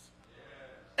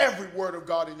 Every word of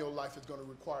God in your life is going to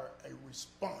require a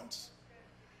response.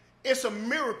 It's a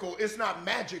miracle. It's not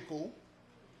magical.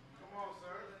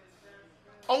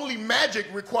 Only magic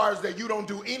requires that you don't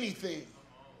do anything,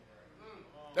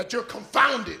 that you're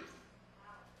confounded.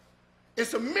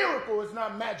 It's a miracle. It's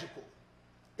not magical.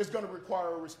 It's going to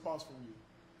require a response from you.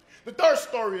 The third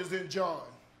story is in John.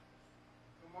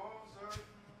 Come on, sir.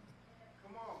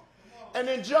 Come on. And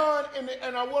in John,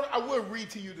 and I will read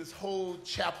to you this whole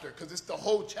chapter because it's the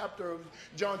whole chapter of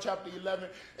John chapter 11.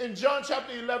 In John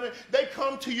chapter 11, they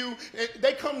come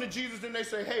to Jesus and they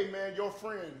say, hey, man, your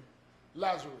friend,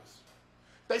 Lazarus.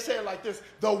 They say it like this: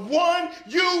 the one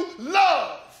you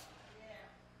love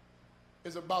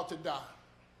is about to die.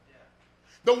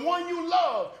 The one you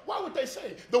love. Why would they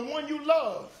say the one you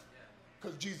love?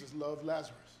 Because Jesus loved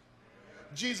Lazarus.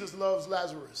 Jesus loves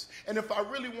Lazarus. And if I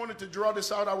really wanted to draw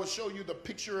this out, I would show you the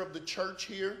picture of the church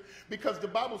here, because the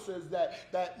Bible says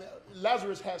that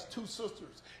Lazarus has two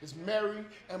sisters. It's Mary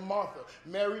and Martha.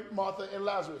 Mary, Martha, and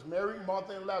Lazarus. Mary,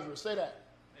 Martha, and Lazarus. Say that.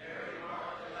 Mary, Martha,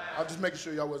 Lazarus. I'm just making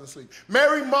sure y'all wasn't asleep.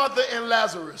 Mary, Martha, and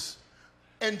Lazarus.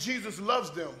 And Jesus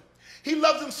loves them. He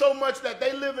loves them so much that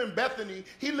they live in Bethany.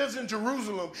 He lives in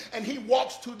Jerusalem, and he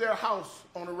walks to their house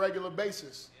on a regular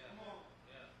basis.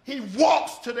 He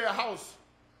walks to their house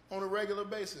on a regular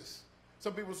basis.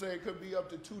 Some people say it could be up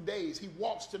to 2 days. He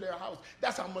walks to their house.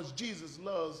 That's how much Jesus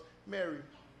loves Mary,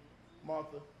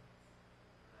 Martha,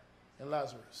 and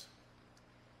Lazarus.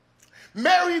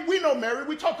 Mary, we know Mary.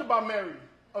 We talked about Mary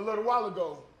a little while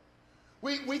ago.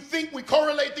 We think we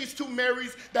correlate these two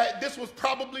Marys, that this was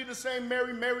probably the same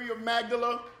Mary, Mary of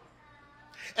Magdala,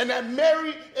 and that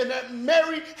Mary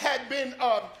had been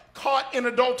caught in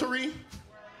adultery.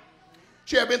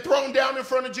 She had been thrown down in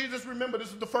front of Jesus. Remember,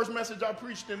 this is the first message I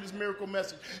preached in this miracle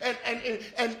message.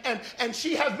 And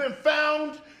she has been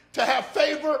found to have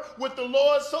favor with the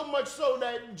Lord, so much so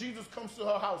that Jesus comes to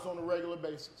her house on a regular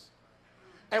basis.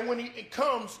 And when he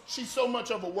comes, she's so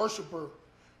much of a worshiper.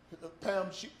 Pam,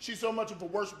 she's so much of a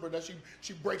worshiper that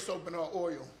she breaks open her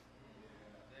oil.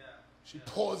 She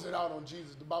pours it out on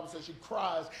Jesus. The Bible says she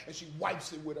cries and she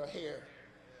wipes it with her hair.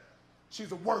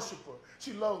 She's a worshiper.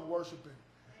 She loves worshiping.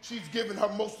 She's given her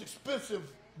most expensive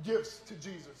gifts to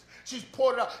Jesus. She's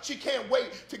poured it out. She can't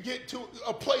wait to get to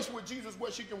a place with Jesus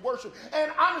where she can worship.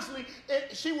 And honestly,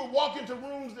 she would walk into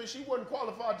rooms that she wasn't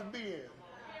qualified to be in.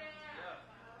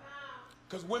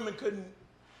 Because women couldn't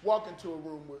walk into a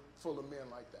room full of men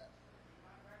like that.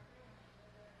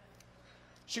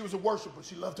 She was a worshiper.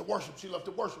 She loved to worship. She loved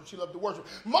to worship. She loved to worship.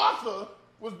 Martha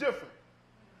was different.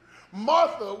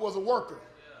 Martha was a worker.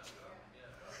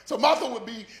 So Martha would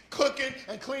be cooking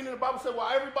and cleaning. The Bible said while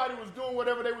everybody was doing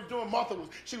whatever they was doing,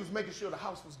 she was making sure the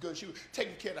house was good. She was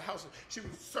taking care of the house. She was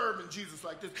serving Jesus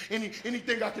like this.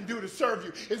 Anything I can do to serve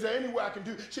you? Is there any way I can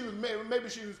do? She was maybe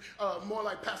she was more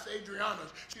like Pastor Adriana.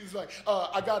 She was like,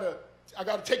 I gotta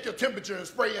take your temperature and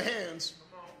spray your hands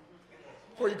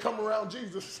before you come around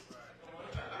Jesus.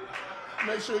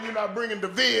 Make sure you're not bringing the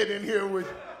vid in here with.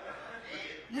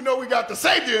 You know we got the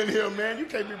Savior in here, man. You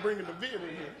can't be bringing the vid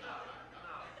in here.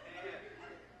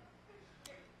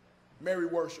 Mary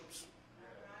worships.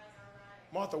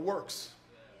 Martha works.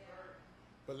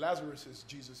 But Lazarus is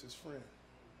Jesus' friend.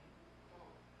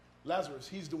 Lazarus,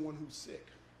 he's the one who's sick.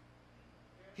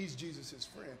 He's Jesus'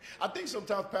 friend. I think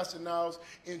sometimes, Pastor Niles,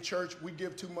 in church, we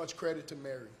give too much credit to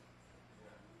Mary.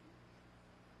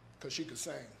 Because she could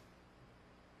sing.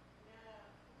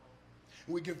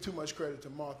 We give too much credit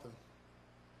to Martha.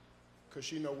 Because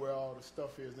she know where all the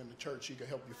stuff is in the church. She can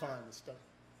help you find the stuff.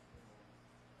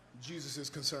 Jesus'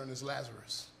 concern is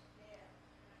Lazarus.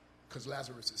 Because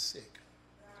Lazarus is sick.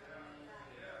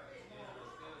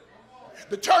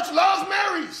 The church loves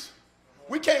Marys.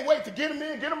 We can't wait to get them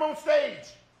in, get them on stage.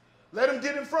 Let them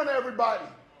get in front of everybody.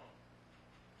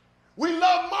 We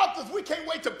love Marthas. We can't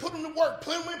wait to put them to work,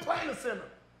 put them in Planning Center.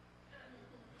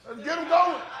 Let's get them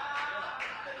going.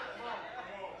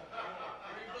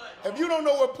 If you don't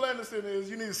know what Planning Center is,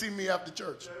 you need to see me after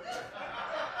church.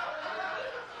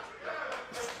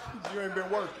 You ain't been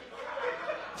working.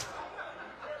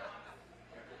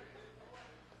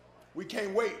 We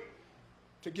can't wait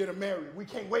to get a Mary. We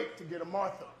can't wait to get a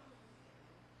Martha.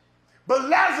 But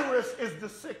Lazarus is the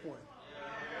sick one.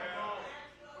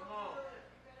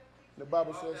 The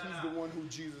Bible says he's the one who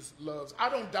Jesus loves. I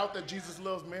don't doubt that Jesus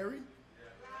loves Mary.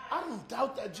 I don't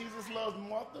doubt that Jesus loves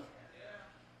Martha.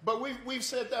 But we've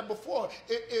said that before.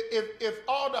 If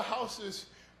all the houses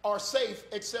are safe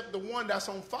except the one that's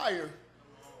on fire,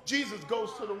 Jesus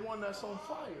goes to the one that's on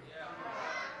fire.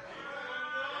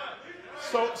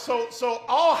 So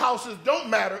all houses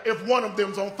don't matter if one of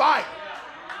them's on fire.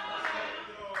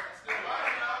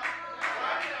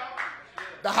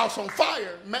 The house on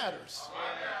fire matters.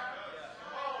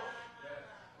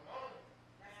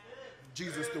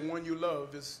 Jesus, the one you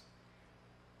love, is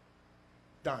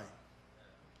dying.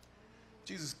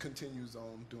 Jesus continues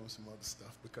on doing some other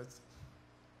stuff because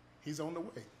he's on the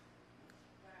way.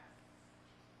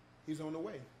 He's on the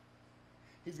way.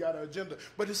 He's got an agenda.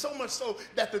 But it's so much so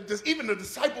that even the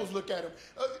disciples look at him.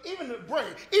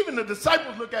 Even the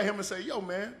disciples look at him and say, yo,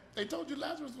 man, they told you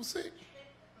Lazarus was sick.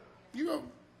 You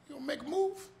gonna make a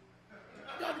move?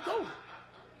 You got to go.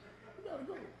 You got to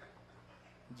go.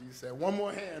 And Jesus said, one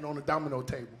more hand on the domino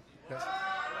table. Yes.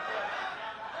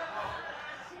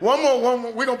 One more.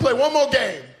 We're going to play one more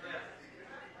game.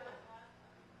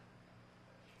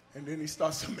 And then he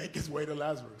starts to make his way to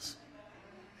Lazarus.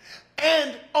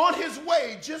 And on his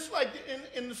way, just like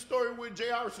in the story with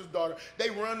Jairus' daughter,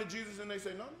 they run to Jesus and they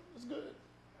say, no, it's good.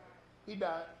 He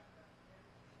died.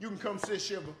 You can come sit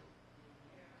shiver.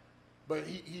 But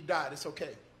he died. It's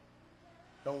okay.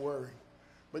 Don't worry.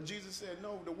 But Jesus said,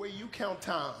 no, the way you count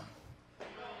time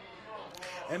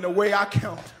and the way I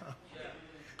count time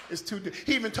is too different.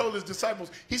 He even told his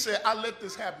disciples, he said, I let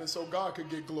this happen so God could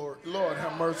get glory. Lord,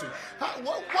 have mercy.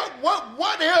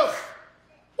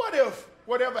 What if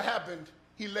whatever happened,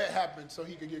 he let happen so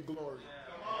he could get glory?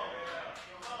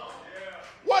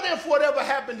 What if whatever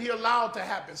happened, he allowed to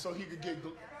happen so he could get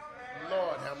glory?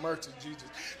 Lord, have mercy, Jesus.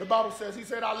 The Bible says, he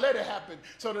said, I let it happen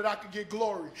so that I could get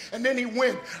glory. And then he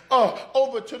went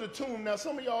over to the tomb. Now,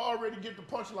 some of y'all already get the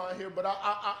punchline here, but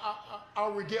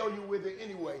I'll regale you with it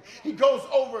anyway. He goes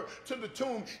over to the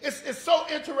tomb. It's so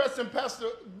interesting, Pastor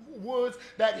Woods,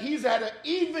 that he's at an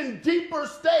even deeper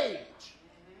stage.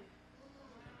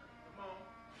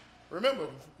 Remember,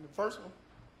 the first one,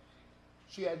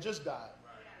 she had just died.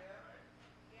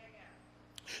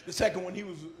 The second one, he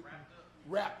was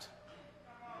wrapped.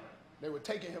 They were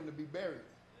taking him to be buried.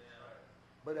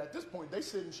 But at this point, they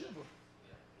sit and shiver.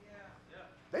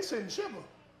 They sit and shiver.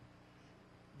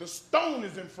 The stone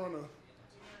is in front of them.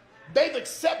 They've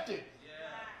accepted.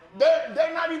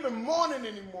 They're not even mourning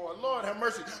anymore. Lord have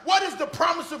mercy. What is the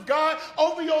promise of God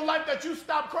over your life that you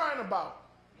stop crying about?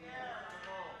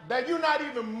 That you're not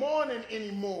even mourning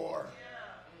anymore.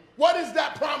 What is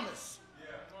that promise?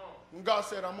 And God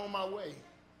said, I'm on my way.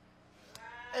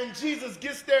 And Jesus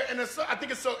gets there, and I think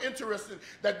it's so interesting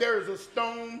that there is a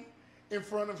stone in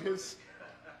front of his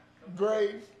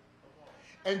grave.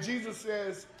 And Jesus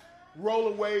says, roll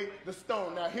away the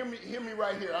stone. Now, hear me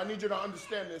right here. I need you to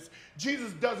understand this.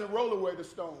 Jesus doesn't roll away the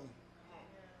stone.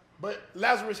 But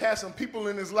Lazarus has some people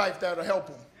in his life that'll help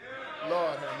him.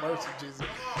 Lord have mercy, Jesus.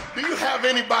 Do you have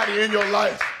anybody in your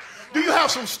life? Do you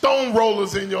have some stone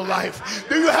rollers in your life?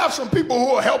 Do you have some people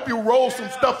who will help you roll some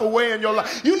stuff away in your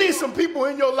life? You need some people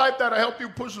in your life that will help you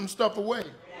push some stuff away.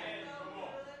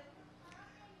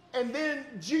 And then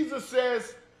Jesus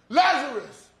says,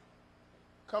 Lazarus,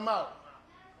 come out.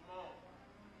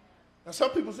 Now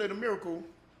some people say the miracle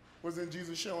was in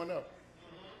Jesus showing up.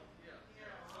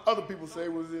 Other people say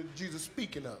it was in Jesus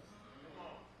speaking up.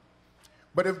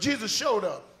 But if Jesus showed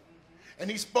up and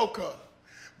he spoke up,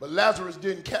 but Lazarus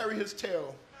didn't carry his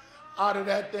tail out of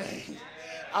that thing,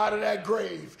 out of that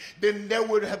grave, then there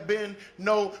would have been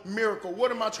no miracle.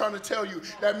 What am I trying to tell you?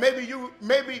 That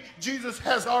maybe Jesus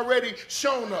has already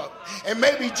shown up, and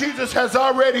maybe Jesus has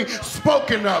already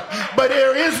spoken up, but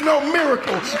there is no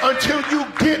miracle until you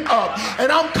get up.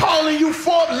 And I'm calling you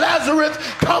forth, Lazarus,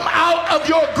 come out of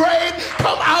your grave,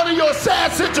 come out of your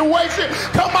sad situation,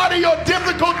 come out of your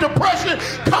difficult depression,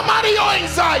 come out of your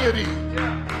anxiety,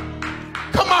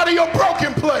 come out of your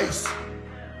broken place.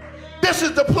 This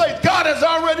is the place. God has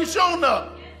already shown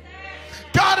up.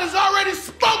 God has already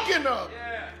spoken up.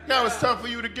 Now it's time for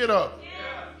you to get up.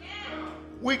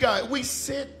 We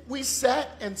sat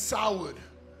and soured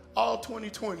all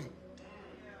 2020.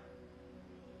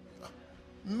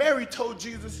 Mary told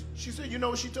Jesus, she said, you know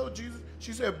what she told Jesus?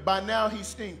 She said, by now he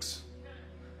stinks.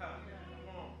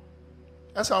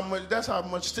 That's how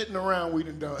much sitting around we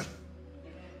done.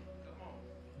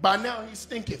 By now he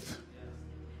stinketh.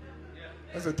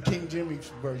 That's what the King Jimmy's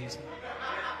version says.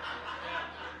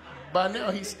 By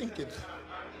now he stinketh.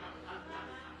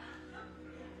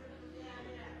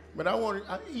 But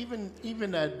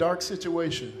even that dark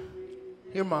situation,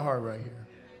 hear my heart right here.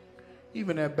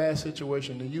 Even that bad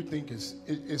situation that you think it's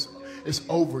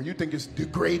over, you think it's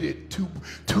degraded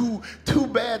too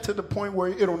bad to the point where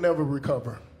it'll never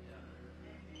recover.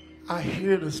 I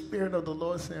hear the Spirit of the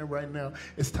Lord saying right now,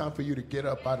 it's time for you to get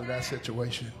up out of that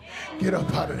situation. Get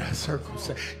up out of that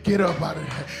circumstance. Get up out of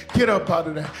that. Get up out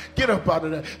of that. Get up out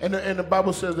of that. And the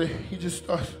Bible says that he just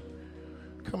starts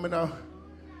coming out.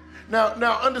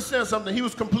 Now understand something. He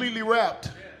was completely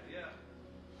wrapped.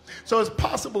 So it's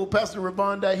possible, Pastor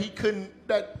Ravon,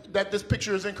 that this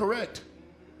picture is incorrect.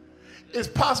 It's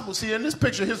possible. See, in this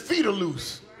picture, his feet are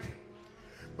loose.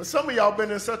 But some of y'all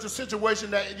been in such a situation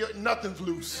that nothing's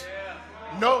loose.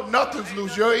 No, nothing's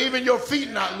loose. Even your feet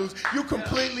not loose. You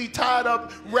completely tied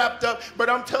up, wrapped up. But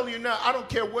I'm telling you now, I don't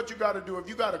care what you got to do. If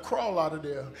you got to crawl out of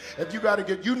there, if you got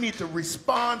to you need to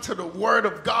respond to the word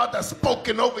of God that's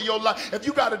spoken over your life. If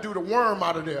you got to do the worm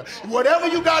out of there, whatever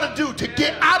you got to do to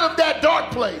get out of that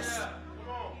dark place,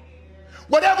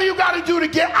 whatever you got to do to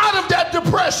get out of that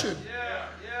depression,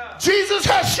 Jesus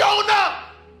has shown up.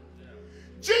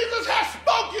 Jesus has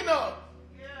spoken up.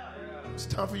 It's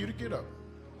time for you to get up.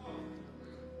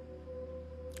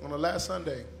 On the last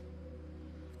Sunday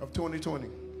of 2020,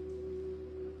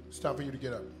 it's time for you to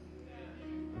get up.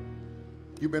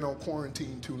 You've been on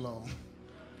quarantine too long.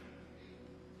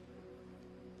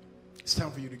 It's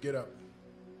time for you to get up.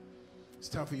 It's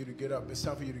time for you to get up. It's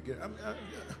time for you to get up.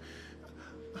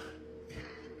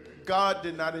 God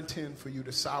did not intend for you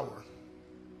to sour.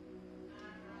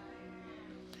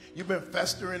 You've been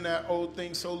festering that old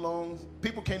thing so long,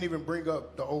 people can't even bring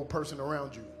up the old person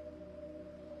around you.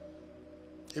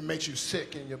 It makes you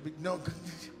sick and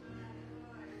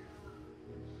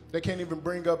they can't even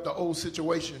bring up the old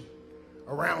situation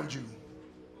around you.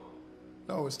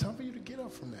 No, it's time for you to get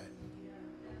up from that.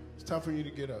 It's time for you to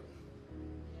get up.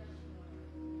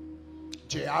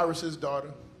 Jairus'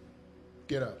 daughter,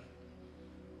 get up.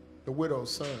 The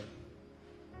widow's son,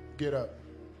 get up.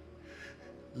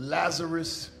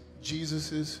 Lazarus,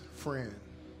 Jesus' friend,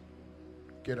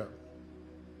 get up.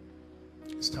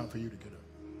 It's time for you to get up.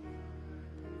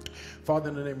 Father,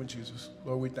 in the name of Jesus,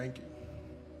 Lord, we thank you.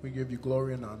 We give you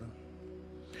glory and honor.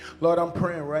 Lord, I'm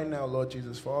praying right now, Lord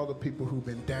Jesus, for all the people who've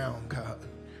been down, God,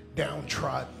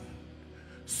 downtrodden,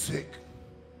 sick,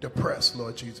 depressed,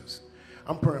 Lord Jesus.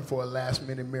 I'm praying for a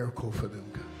last-minute miracle for them,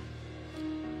 God.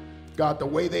 God, the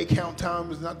way they count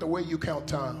time is not the way you count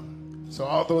time. So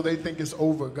although they think it's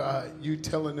over, God, you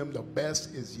telling them the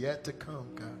best is yet to come,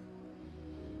 God.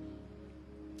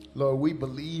 Lord, we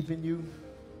believe in you.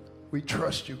 We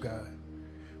trust you, God.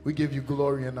 We give you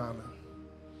glory and honor.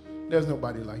 There's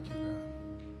nobody like you, God.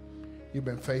 You've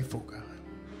been faithful, God.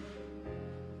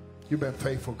 You've been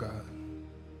faithful, God.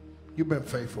 You've been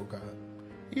faithful, God.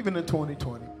 Even in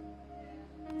 2020.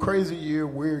 Crazy year,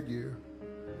 weird year.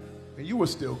 And you were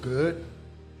still good.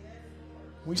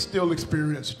 We still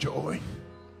experience joy.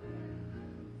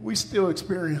 We still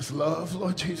experience love,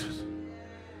 Lord Jesus,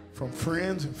 from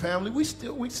friends and family. We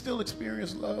still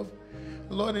experience love.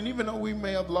 Lord, and even though we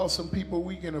may have lost some people,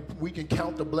 we can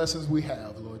count the blessings we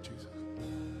have, Lord Jesus.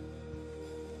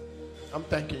 I'm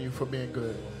thanking you for being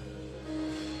good.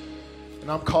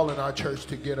 And I'm calling our church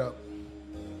to get up.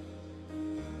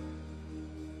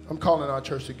 I'm calling our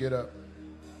church to get up.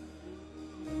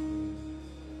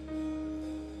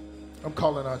 I'm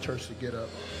calling our church to get up.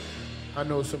 I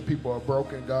know some people are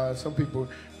broken, God. Some people,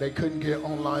 they couldn't get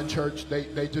online church. They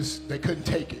couldn't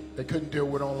take it. They couldn't deal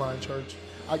with online church.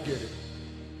 I get it.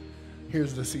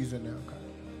 Here's the season now, God.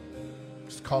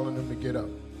 Just calling them to get up.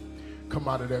 Come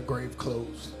out of their grave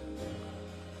clothes.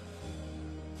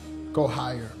 Go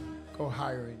higher. Go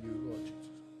higher in you, Lord.